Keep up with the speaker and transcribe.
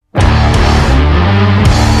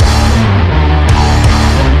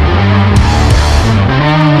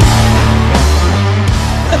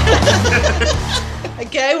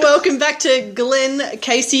back to Glenn,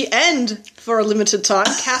 Casey, and for a limited time,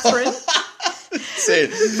 Catherine.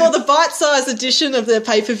 For the bite-sized edition of the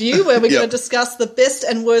pay-per-view, where we're going to discuss the best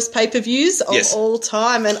and worst pay-per-views of all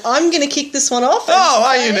time. And I'm going to kick this one off. Oh,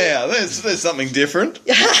 are you now? There's something different.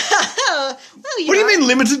 Well, what do you mean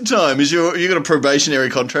limited time? You got a probationary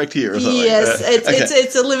contract here or something? Yes,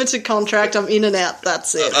 it's a limited contract. I'm in and out.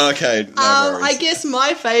 That's it. Okay, no worries. I guess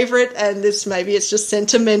my favourite, and this maybe it's just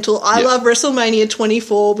sentimental, I love WrestleMania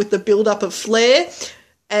 24 with the build-up of Flair.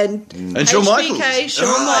 And Shawn HBK,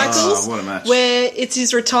 Shawn Michaels, what a match. where it's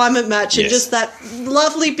his retirement match and just that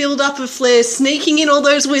lovely build-up of Flair sneaking in all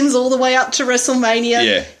those wins all the way up to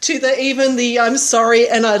WrestleMania to the I'm sorry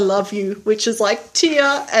and I love you, which is like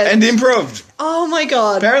tear and improv. Oh my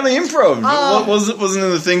God. Apparently improv. What wasn't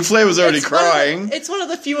in the thing? Flair was already crying. It's one of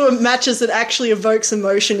the fewer matches that actually evokes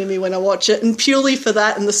emotion in me when I watch it, and purely for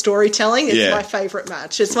that and the storytelling, it's my favourite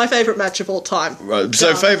match. It's my favourite match of all time. Right.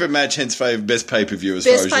 So favourite match, hence best pay-per-view as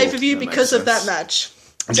best pay-per-view because of that match.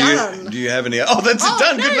 Do you have any? Oh, that's it.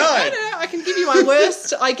 Done. No, Good night. No, I can give you my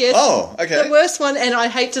worst, I guess. Oh, okay. The worst one, and I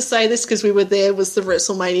hate to say this because we were there, was the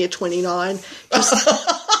WrestleMania 29.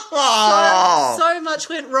 So much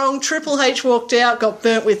went wrong. Triple H walked out, got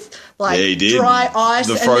burnt with dry ice.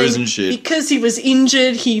 The frozen shit. Because he was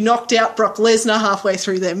injured, he knocked out Brock Lesnar halfway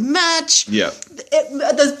through their match. Yeah.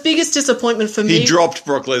 The biggest disappointment for me... He dropped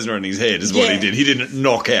Brock Lesnar on his head is what he did. He didn't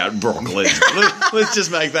knock out Brock Lesnar. Let's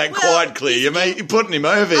just make that quite clear. You're putting him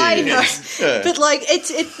over here. I know. Yeah. But,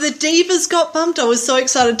 it's the Divas got bumped. I was so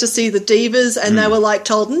excited to see the Divas, and they were,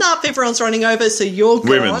 told, everyone's running over, so you're gone.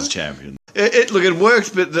 Women's champion. It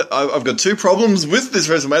worked, but I've got two problems with this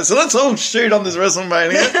WrestleMania. So let's all shoot on this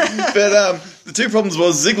WrestleMania. But the two problems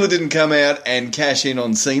was Ziggler didn't come out and cash in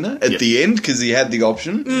on Cena at the end because he had the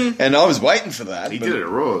option, and I was waiting for that. He did it at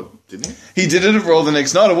Raw, didn't he? He did it at Raw the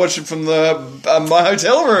next night. I watched it from my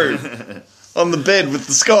hotel room. On the bed with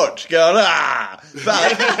the scotch, going,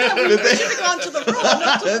 But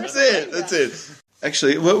That's it.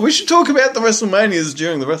 Actually, we should talk about the WrestleManias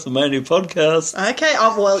during the WrestleMania podcast. Okay,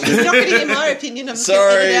 well, you're not going to get my opinion. I'm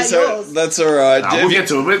sorry, yours. That's all right. We'll get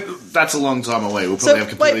to it, but that's a long time away. We'll probably have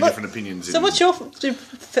completely different opinions. So what's your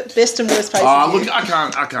best and worst pay? Look, I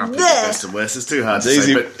can't pick the best and worst. It's too hard to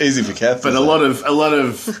say. But easy for Kath. But a lot of.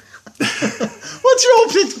 What's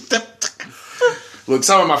your... Look,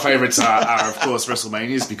 some of my favourites are, of course,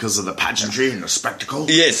 WrestleManias because of the pageantry and the spectacle.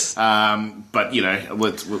 Yes. But,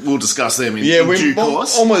 we'll discuss them in due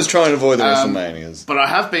course. Almost try and avoid the WrestleManias. But I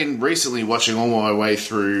have been recently watching all my way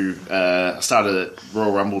through... I started at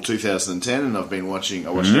Royal Rumble 2010, and I watched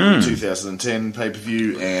every 2010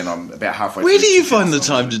 pay-per-view, and I'm about halfway through. Where do you find the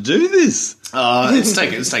time to do this? It's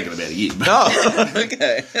taken about a year.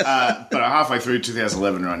 Okay. But I'm halfway through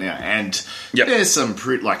 2011 right now, and there's some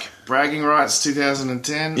bragging rights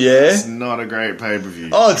 2010. Yeah. It's not a great pay-per-view.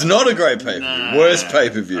 Oh, it's not a great pay-per-view. Worst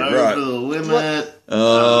pay-per-view, right. Over the limit.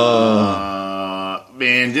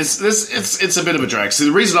 Man, it's a bit of a drag. So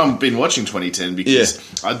the reason I've been watching 2010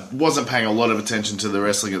 because I wasn't paying a lot of attention to the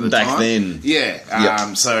wrestling at the time. Back then. Yeah.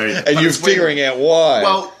 And you're figuring out why.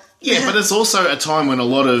 Well, but it's also a time when a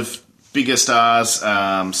lot of bigger stars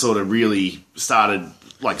sort of really started,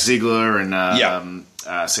 like Ziggler and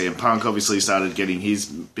CM Punk obviously started getting his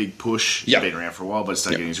big push. He's been around for a while, but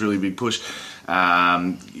started getting his really big push.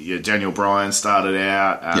 Daniel Bryan started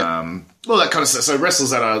out. All that kind of stuff. So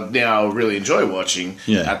wrestlers that I now really enjoy watching,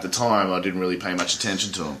 at the time I didn't really pay much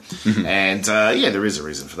attention to them. Mm-hmm. And there is a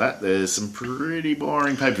reason for that. There's some pretty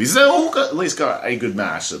boring pay-per-views. They all at least got a good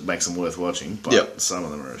match that makes them worth watching, but some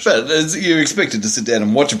of them are... But you're expected to sit down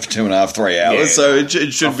and watch it for 2.5, 3 hours, so it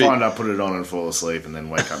should be... I put it on and fall asleep and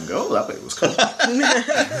then wake up and go, that bit was cool.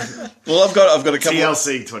 Well, I've got a couple...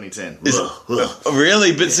 TLC 2010.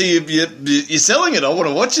 Really? But see, you're selling it. I want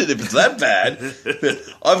to watch it if it's that bad.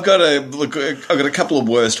 I've got a couple of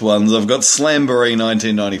worst ones. I've got Slamboree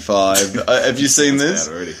 1995. Have you seen this?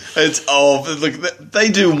 Look, they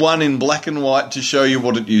do one in black and white to show you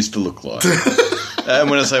what it used to look like. And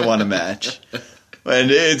when I say one, a match.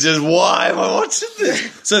 And it's just, why am I watching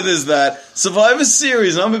this? So there's that. Survivor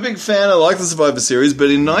Series. I'm a big fan. I like the Survivor Series.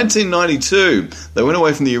 But in 1992, they went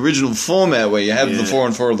away from the original format where you have the 4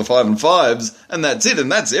 and 4 or the 5 and 5s, and that's it.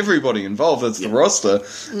 And that's everybody involved. That's the roster.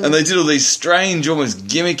 Mm. And they did all these strange, almost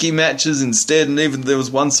gimmicky matches instead. And even there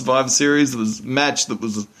was one Survivor Series that was match that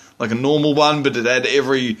was like a normal one, but it had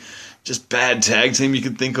every... just bad tag team you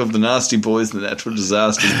could think of, the Nasty Boys, the Natural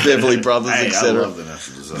Disasters, Beverly Brothers, etc. I love the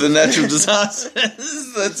Natural Disasters. The Natural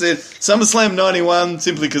Disasters. That's it. SummerSlam 91,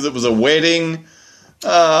 simply because it was a wedding.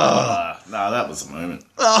 No, that was a moment.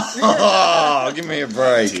 Oh, give me a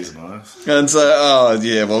break. Tears in my eyes. And so,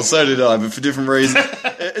 well, so did I, but for different reasons.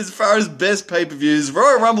 As far as best pay-per-views,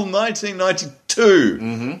 Royal Rumble 1992.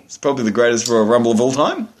 Mm-hmm. It's probably the greatest Royal Rumble of all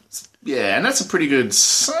time. Yeah, and that's a pretty good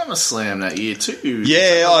SummerSlam that year too.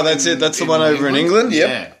 Yeah, that's it. That's the one over in England.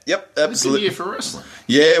 Yep, absolutely. Good year for wrestling.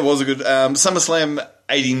 Yeah, it was a good SummerSlam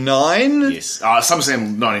 89. Yes,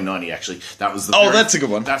 SummerSlam 1990. Actually, that was the. That's a good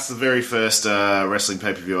one. That's the very first wrestling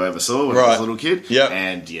pay per view I ever saw when I was a little kid. Yeah,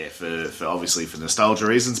 and for obviously for nostalgia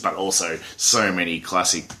reasons, but also so many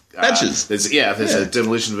classic. Matches. There's a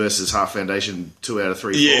Demolition versus Half Foundation 2 out of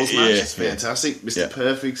 3 falls match. It's fantastic. Mr.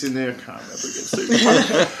 Perfect's in there. I can't remember against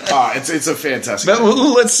who. It's a fantastic. But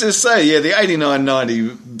let's just say, the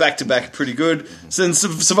 89-90 back to back pretty good. Since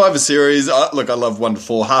Survivor Series, I love 1 to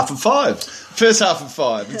 4, half of 5. First half of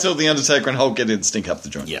 5 until the Undertaker and Hulk get in and stink up the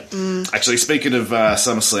joint. Yeah. Actually, speaking of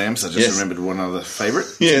SummerSlams, I just remembered one other favourite.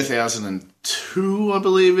 2002, I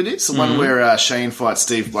believe it is. The one where Shane fights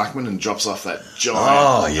Steve Blackman and drops off that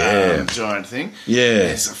giant, giant thing. Yeah.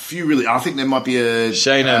 There's a few really. I think there might be a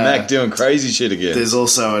Shane O'Mac doing crazy shit again. There's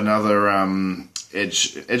also another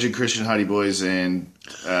Edge and Christian Hardy Boys and.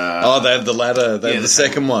 They have the ladder. They have the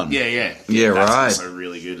second one. Yeah, right. That's also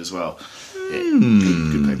really good as well. Yeah,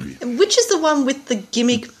 good pay-per-view. Which is the one with the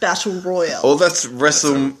gimmick battle royal? Oh, that's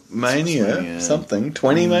WrestleMania something.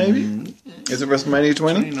 20 maybe? Is it WrestleMania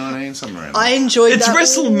 20? 2019, somewhere around I enjoyed it's that.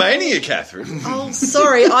 It's WrestleMania, Catherine. Oh,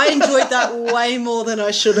 sorry. I enjoyed that way more than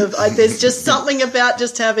I should have. There's just something about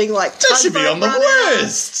just having like that should be on the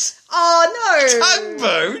list. Oh, no.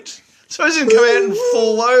 Tugboat? Suppose you can come out and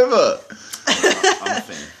fall over. I'm a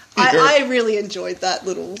fan. I really enjoyed that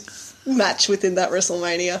little match within that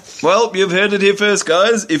WrestleMania. Well, you've heard it here first,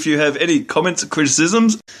 guys. If you have any comments or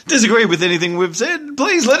criticisms, disagree with anything we've said,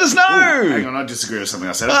 please let us know. Ooh, hang on, I disagree with something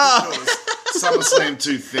I said. SummerSlam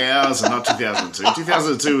 2000, not 2002.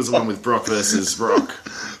 2002 was the one with Brock versus Brock.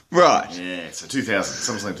 Right. Yeah, so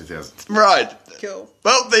 2000. SummerSlam 2000. Right. Cool.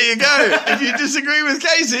 Well, there you go. If you disagree with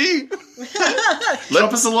Casey,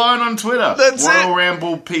 drop us a line on Twitter. That's Royal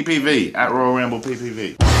Ramble PPV, at Royal Ramble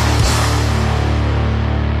PPV.